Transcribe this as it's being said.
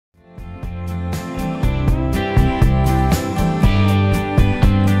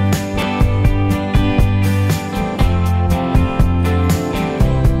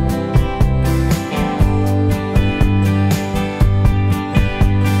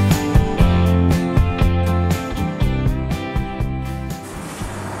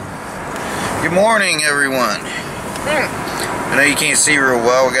Good morning, everyone. I know you can't see real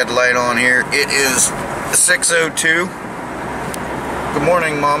well. We got the light on here. It is 6:02. Good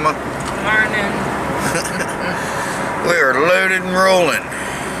morning, Mama. Good morning. We are loaded and rolling.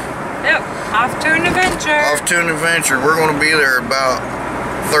 Yep, off to an adventure. Off to an adventure. We're going to be there about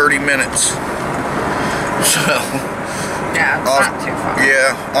 30 minutes. So, yeah, it's not too far.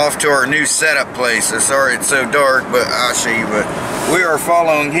 Yeah, off to our new setup place. Sorry it's so dark, but I'll show you. But we are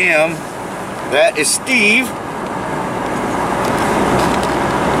following him. That is Steve.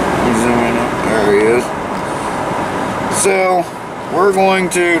 Zooming up. There he is. So, we're going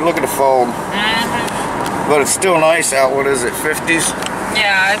to look at the fog. But it's still nice out. What is it, 50s?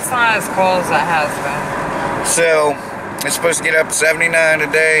 Yeah, it's not as cold as it has been. So, it's supposed to get up to 79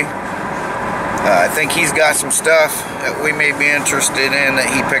 today. I think he's got some stuff that we may be interested in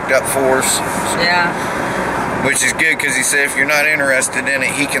that he picked up for us. Yeah. Which is good because he said if you're not interested in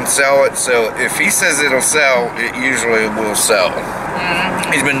it, he can sell it. So if he says it'll sell, it usually will sell.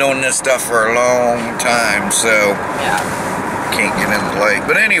 He's been doing this stuff for a long time, so yeah, can't get in the light.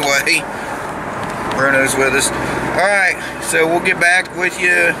 But anyway, Bruno's with us. Alright, so we'll get back with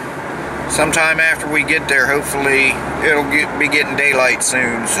you sometime after we get there. Hopefully it'll be getting daylight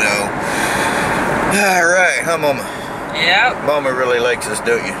soon, so. Alright, huh, Mama? Yep. Mama really likes us,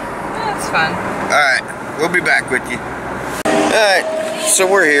 don't you? That's fun. Alright, we'll be back with you. Alright, so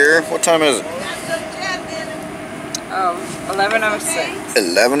we're here. What time is it? Oh, 11:06.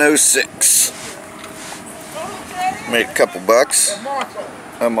 11:06. Made a couple bucks.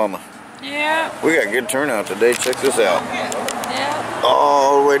 Huh, Mama? Yeah. We got a good turnout today. Check this out. Yeah.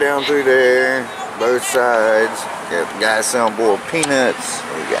 All the way down through there, both sides. Got the guy selling boiled peanuts.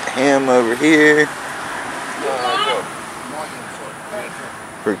 We got him over here.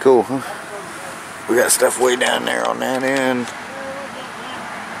 Pretty cool, huh? We got stuff way down there on that end.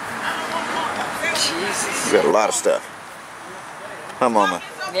 Jesus. We got a lot of stuff. Huh, Mama?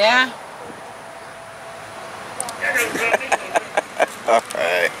 Yeah.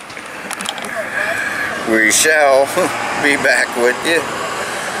 Alright. We shall be back with you.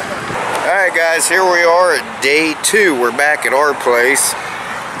 Alright guys, here we are at day 2. We're back at our place.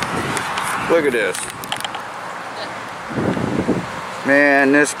 Look at this.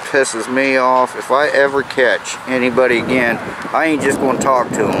 Man, this pisses me off. If I ever catch anybody again, I ain't just gonna talk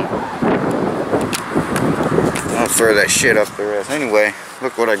to them. I'll throw that shit up their ass. Anyway,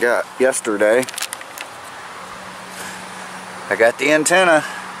 look what I got yesterday. I got the antenna.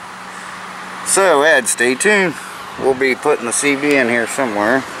 So, Ed, stay tuned. We'll be putting the CB in here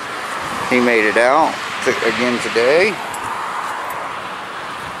somewhere. He made it out again today.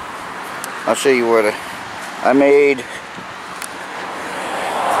 I'll show you what I made.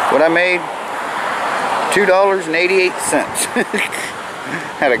 What I made? $2.88.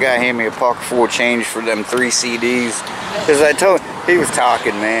 Had a guy hand me a pocket full of change for them 3 CDs. Because I told him, he was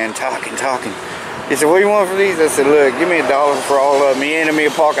talking, man, talking. He said, what do you want for these? I said, look, give me $1 for all of them. He handed me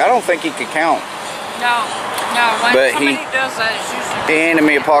a pocket. I don't think he could count. No, when somebody does that, it's usually... He handed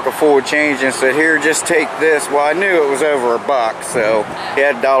me a pocket full of change and said, here, just take this. Well, I knew it was over $1, so he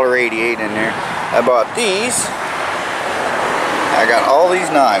had $1.88 in there. I bought these. I got all these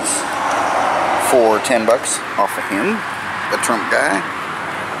knives for $10 off of him, the Trump guy.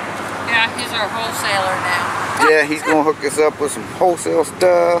 Yeah, he's our wholesaler now. Yeah, he's gonna hook us up with some wholesale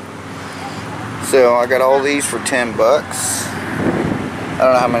stuff. So I got all these for $10. I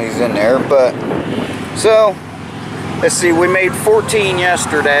don't know how many's in there, but so let's see. We made 14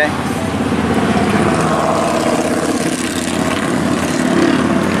 yesterday.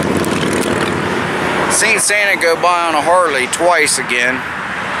 Seen Santa go by on a Harley twice again.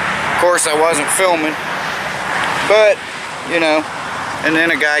 Of course, I wasn't filming, but you know. And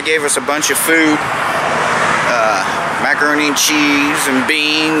then a guy gave us a bunch of food, macaroni and cheese and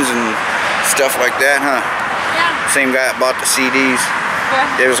beans and stuff like that, huh? Yeah. Same guy that bought the CDs. Yeah.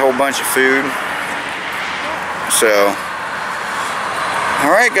 Gave us a whole bunch of food. So,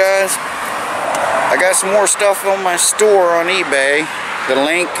 alright guys. I got some more stuff on my store on eBay. The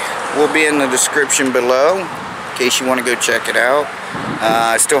link will be in the description below in case you want to go check it out.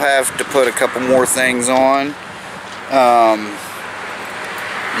 I still have to put a couple more things on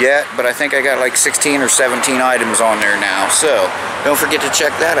yet, but I think I got like 16 or 17 items on there now. So, don't forget to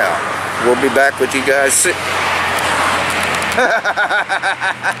check that out. We'll be back with you guys soon.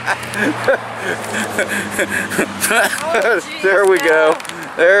 There we go.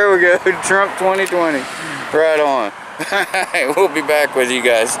 There we go. Trump 2020. Right on. We'll be back with you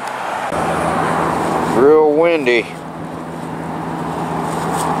guys. Real windy.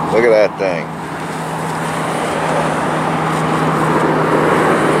 Look at that thing.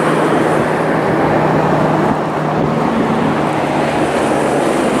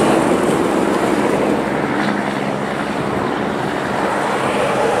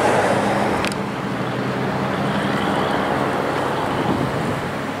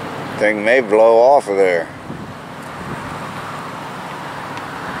 Thing may blow off of there.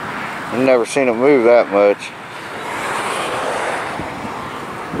 I've never seen it move that much.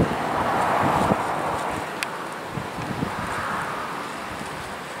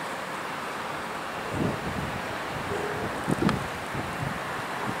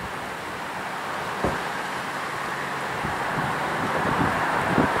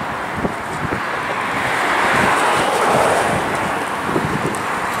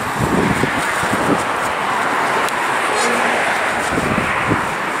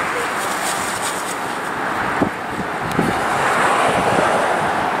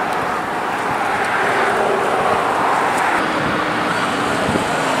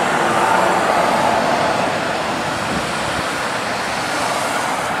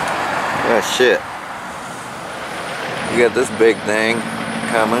 Shit. You got this big thing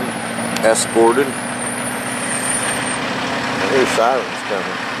coming, escorted. There's sirens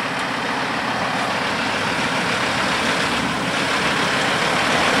coming.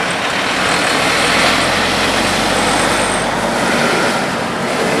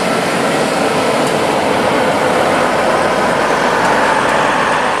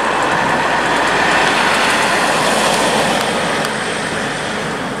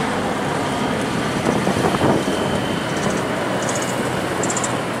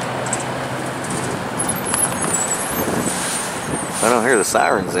 I don't hear the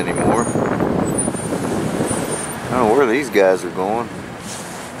sirens anymore. I don't know where these guys are going.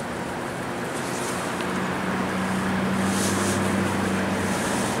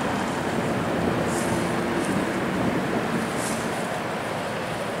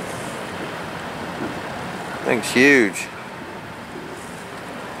 Thing's huge.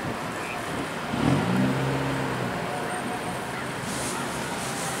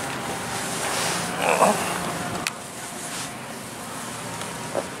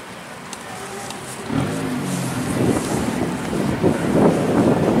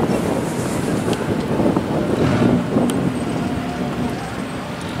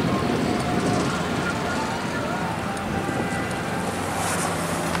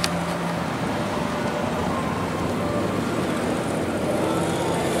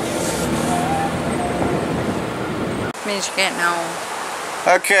 Means you're getting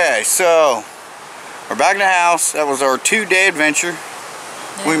home. Okay, so we're back in the house. That was our 2-day adventure.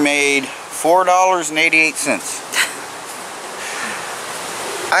 Yeah. We made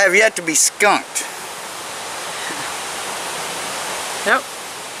 $4.88. I have yet to be skunked. Yep.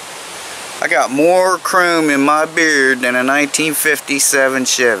 I got more chrome in my beard than a 1957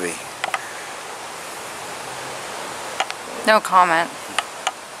 Chevy. No comment.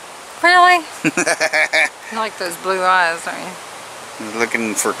 Really? You like those blue eyes, don't you?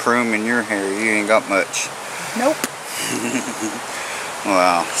 Looking for chrome in your hair. You ain't got much. Nope.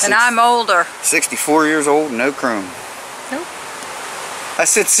 Wow. And I'm older. 64 years old, no chrome. Nope. I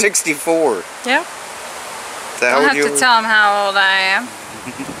said 64. Yep. I'll have to tell them how old I am.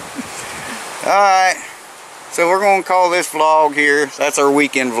 Alright. So we're going to call this vlog here. That's our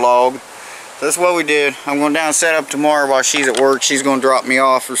weekend vlog. That's what we did. I'm going down and set up tomorrow while she's at work. She's going to drop me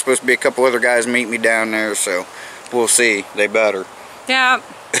off. There's supposed to be a couple other guys meet me down there, so we'll see. They better. Yeah.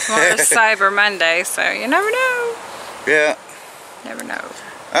 Tomorrow's Cyber Monday, so you never know. Yeah. Never know.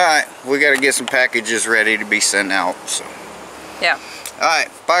 Alright. We got to get some packages ready to be sent out, so. Yeah.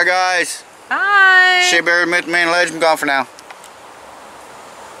 Alright. Bye, guys. Bye. Shea Bear, Myth, Man, Legend. Gone for now.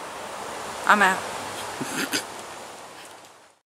 I'm out.